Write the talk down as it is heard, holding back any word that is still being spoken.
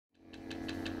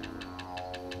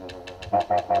I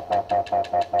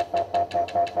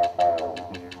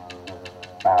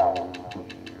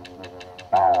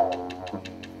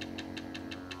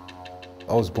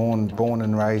was born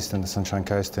and raised in the Sunshine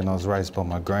Coast, and I was raised by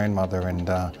my grandmother,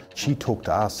 and she talked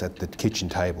to us at the kitchen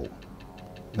table.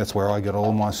 That's where I got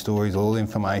all my stories, all the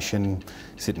information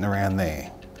sitting around there.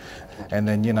 And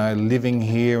then, you know, living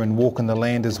here and walking the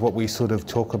land is what we sort of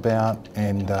talk about,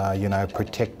 and, you know,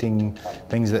 protecting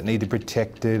things that need to be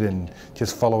protected and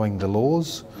just following the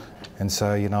laws. And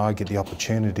so, you know, I get the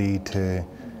opportunity to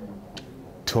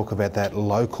talk about that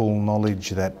local knowledge,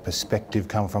 that perspective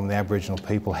come from the Aboriginal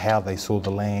people, how they saw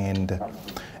the land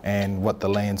and what the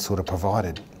land sort of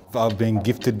provided. I've been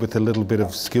gifted with a little bit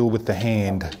of skill with the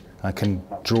hand. I can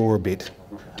draw a bit.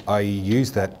 I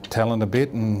use that talent a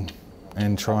bit and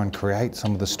try and create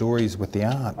some of the stories with the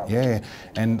art, yeah.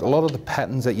 And a lot of the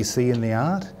patterns that you see in the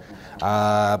art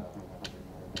are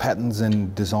patterns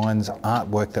and designs,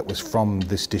 artwork that was from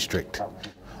this district.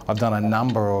 I've done a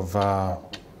number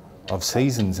of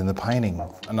seasons in the painting,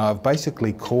 and I've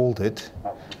basically called it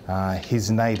his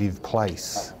native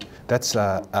place. That's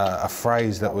a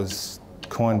phrase that was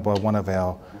coined by one of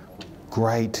our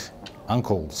great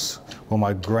uncles. Well,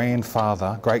 my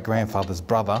great-grandfather's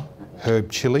brother,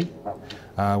 Herb Chili,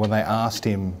 when they asked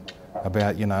him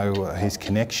about, you know, his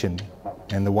connection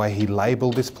and the way he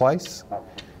labelled this place,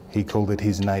 he called it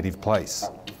his native place.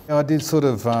 I did sort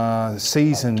of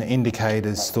season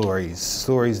indicators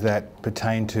stories that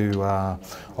pertain to,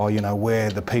 you know, where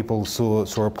the people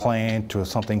saw a plant or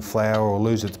something flower or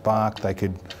lose its bark.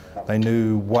 They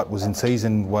knew what was in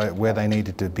season, where they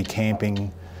needed to be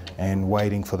camping and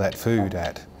waiting for that food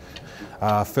at.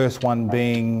 First one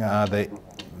being the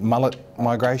mullet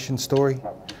migration story,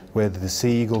 where the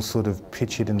sea eagle sort of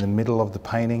pictured in the middle of the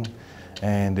painting,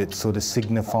 and it's sort of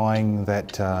signifying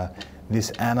that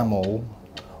this animal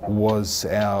was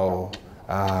our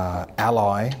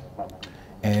ally,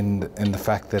 and the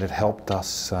fact that it helped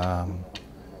us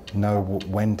know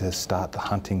when to start the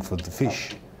hunting for the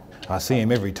fish. I see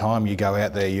him every time you go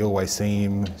out there. You always see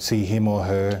him or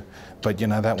her, but you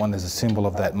know, that one is a symbol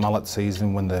of that mullet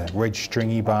season, when the red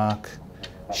stringy bark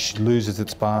loses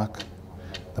its bark.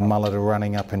 The mullet are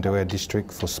running up into our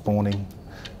district for spawning.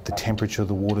 The temperature of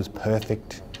the water is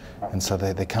perfect, and so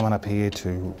they're coming up here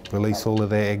to release all of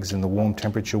their eggs in the warm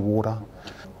temperature water.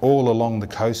 All along the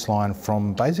coastline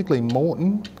from basically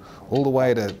Moreton all the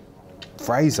way to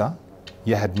Fraser,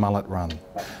 you had mullet run.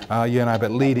 You know,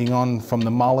 but leading on from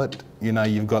the mullet, you know,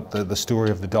 you've got the story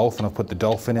of the dolphin. I've put the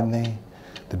dolphin in there.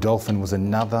 The dolphin was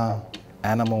another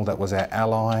animal that was our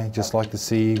ally, just like the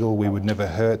sea eagle. We would never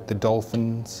hurt the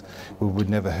dolphins. We would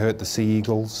never hurt the sea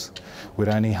eagles. We'd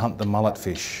only hunt the mullet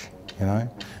fish, you know.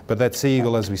 But that sea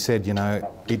eagle, as we said, you know,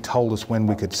 it told us when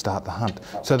we could start the hunt.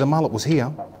 So the mullet was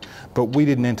here, but we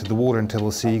didn't enter the water until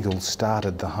the sea eagle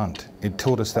started the hunt. It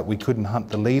taught us that we couldn't hunt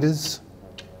the leaders,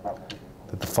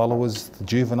 that the followers, the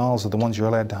juveniles, are the ones you're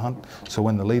allowed to hunt. So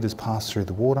when the leaders pass through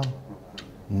the water,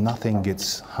 nothing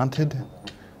gets hunted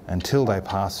until they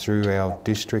pass through our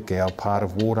district, our part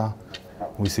of water.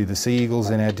 We see the sea eagles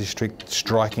in our district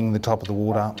striking the top of the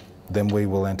water, then we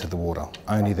will enter the water,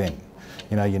 only then.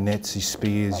 You know, your nets, your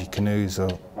spears, your canoes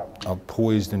are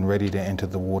poised and ready to enter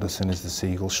the water as soon as the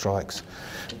sea eagle strikes.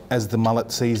 As the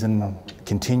mullet season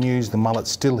continues, the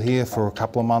mullet's still here for a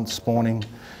couple of months spawning,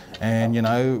 and you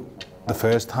know, the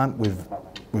first hunt, we've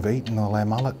eaten all our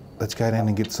mullet, let's go down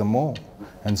and get some more.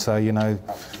 And so, you know,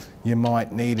 you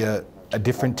might need a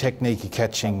different technique of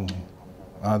catching.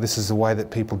 This is the way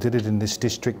that people did it in this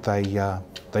district. They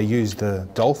used the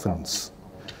dolphins,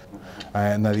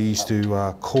 and they used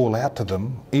to call out to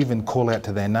them, even call out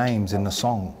to their names in the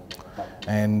song,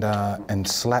 and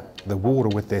slap the water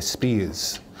with their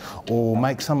spears, or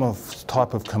make some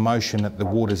type of commotion at the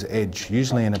water's edge,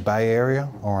 usually in a bay area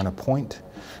or on a point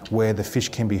where the fish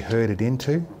can be herded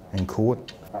into and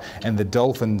caught. And the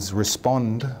dolphins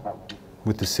respond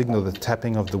with the signal, the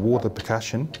tapping of the water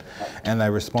percussion, and they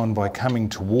respond by coming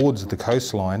towards the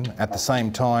coastline. At the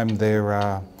same time,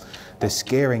 they're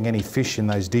scaring any fish in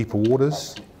those deeper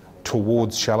waters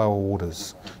towards shallower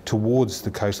waters, towards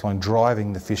the coastline,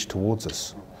 driving the fish towards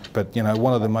us. But you know,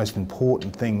 one of the most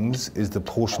important things is the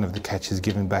portion of the catch is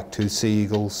given back to sea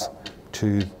eagles,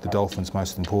 to the dolphins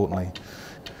most importantly.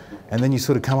 And then you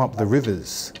sort of come up the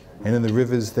rivers, and in the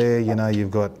rivers there, you know,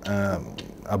 you've got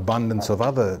abundance of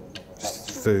other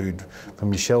food,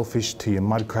 from your shellfish to your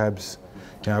mud crabs.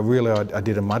 You know, really, I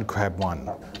did a mud crab one.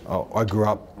 I grew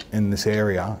up in this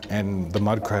area, and the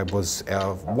mud crab was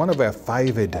one of our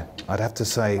favoured, I'd have to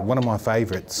say, one of my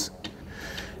favourites.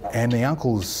 And the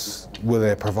uncles were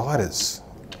their providers.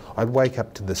 I'd wake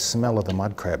up to the smell of the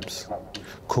mud crabs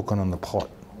cooking on the pot.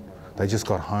 They just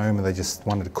got home and they just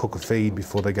wanted to cook a feed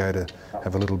before they go to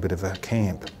have a little bit of a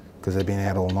camp because they've been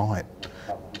out all night.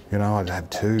 You know, I'd have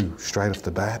 2 straight off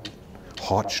the bat,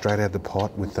 hot, straight out of the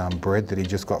pot with bread that he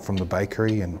just got from the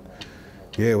bakery. And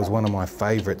yeah, it was one of my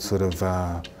favourite sort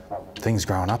of things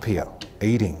growing up here,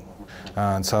 eating.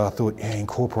 And so I thought, yeah,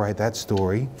 incorporate that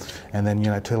story and then, you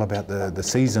know, tell about the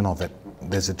season of it.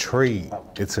 There's a tree,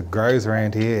 it grows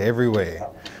around here everywhere.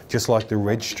 Just like the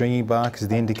red stringy bark is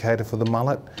the indicator for the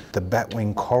mullet, the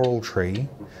batwing coral tree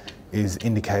is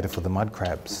indicator for the mud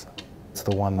crabs. It's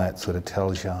the one that sort of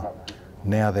tells you,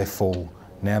 now they're full,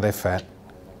 now they're fat,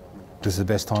 this is the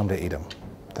best time to eat them.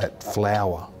 That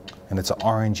flower, and it's an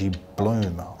orangey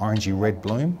bloom, orangey red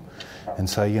bloom. And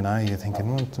so, you know, you're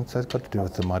thinking, well, that's got to do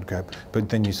with the mud crab. But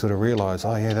then you sort of realise,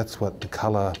 oh yeah, that's what the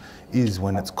colour is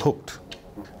when it's cooked.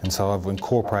 And so I've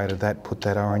incorporated that, put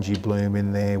that orangey bloom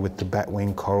in there with the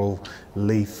batwing coral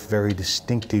leaf, very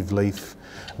distinctive leaf.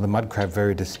 The mud crab,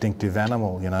 very distinctive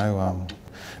animal, you know.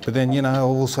 But then, you know, I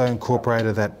also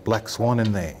incorporated that black swan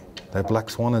in there. That black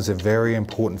swan is a very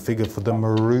important figure for the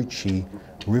Maroochy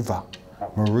River.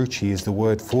 Maroochy is the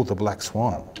word for the black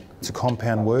swan. It's a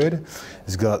compound word.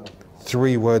 It's got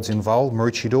 3 words involved,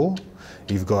 Maroochydore.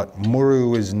 You've got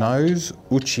Muru is nose,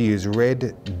 Uchi is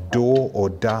red, door or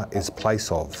da is place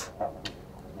of.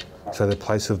 So the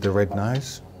place of the red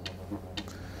nose,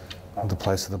 the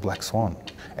place of the black swan.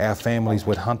 Our families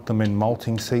would hunt them in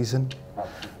molting season,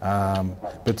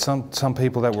 but some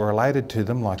people that were related to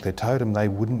them, like their totem, they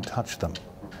wouldn't touch them.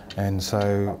 And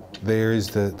so there is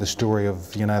the story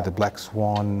of, you know, the black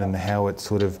swan and how it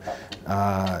sort of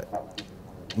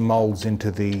moulds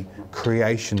into the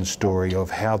creation story of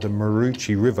how the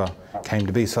Maroochy River came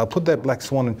to be. So I put that black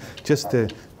swan in just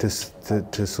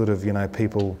to sort of, you know,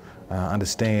 people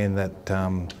understand that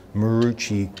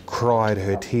Maroochy cried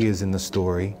her tears in the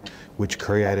story, which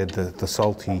created the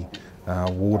salty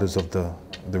waters of the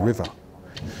river.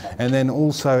 And then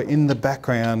also in the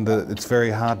background, it's very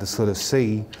hard to sort of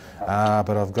see,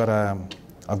 but I've got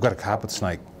a carpet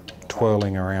snake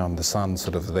twirling around the sun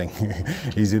sort of thing.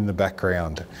 He's in the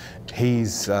background.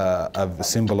 He's a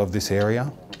symbol of this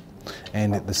area,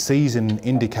 and the season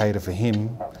indicator for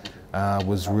him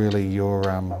was really your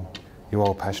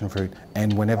old passion fruit.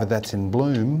 And whenever that's in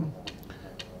bloom,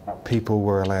 people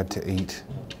were allowed to eat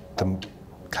the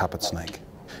carpet snake.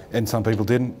 And some people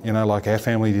didn't, you know, like our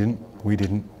family didn't, we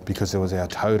didn't, because it was our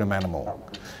totem animal.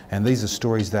 And these are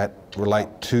stories that relate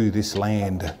to this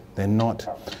land. They're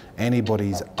not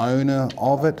anybody's owner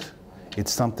of it.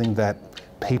 It's something that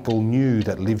people knew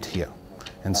that lived here.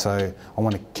 And so I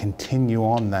want to continue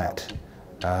on that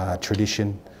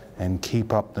tradition and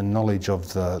keep up the knowledge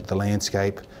of the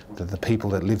landscape, the people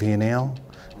that live here now.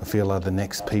 I feel are the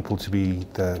next people to be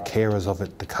the carers of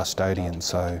it, the custodians.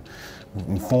 So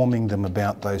informing them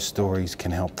about those stories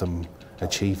can help them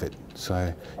achieve it.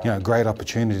 So, you know, great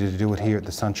opportunity to do it here at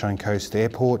the Sunshine Coast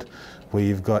Airport, where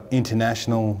you've got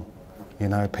international, you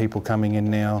know, people coming in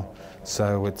now.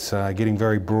 So it's getting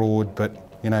very broad, but,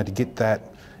 you know, to get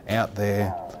that out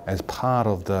there as part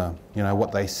of the, you know,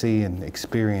 what they see and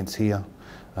experience here,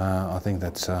 I think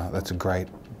that's a great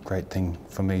thing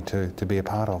for me to be a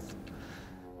part of.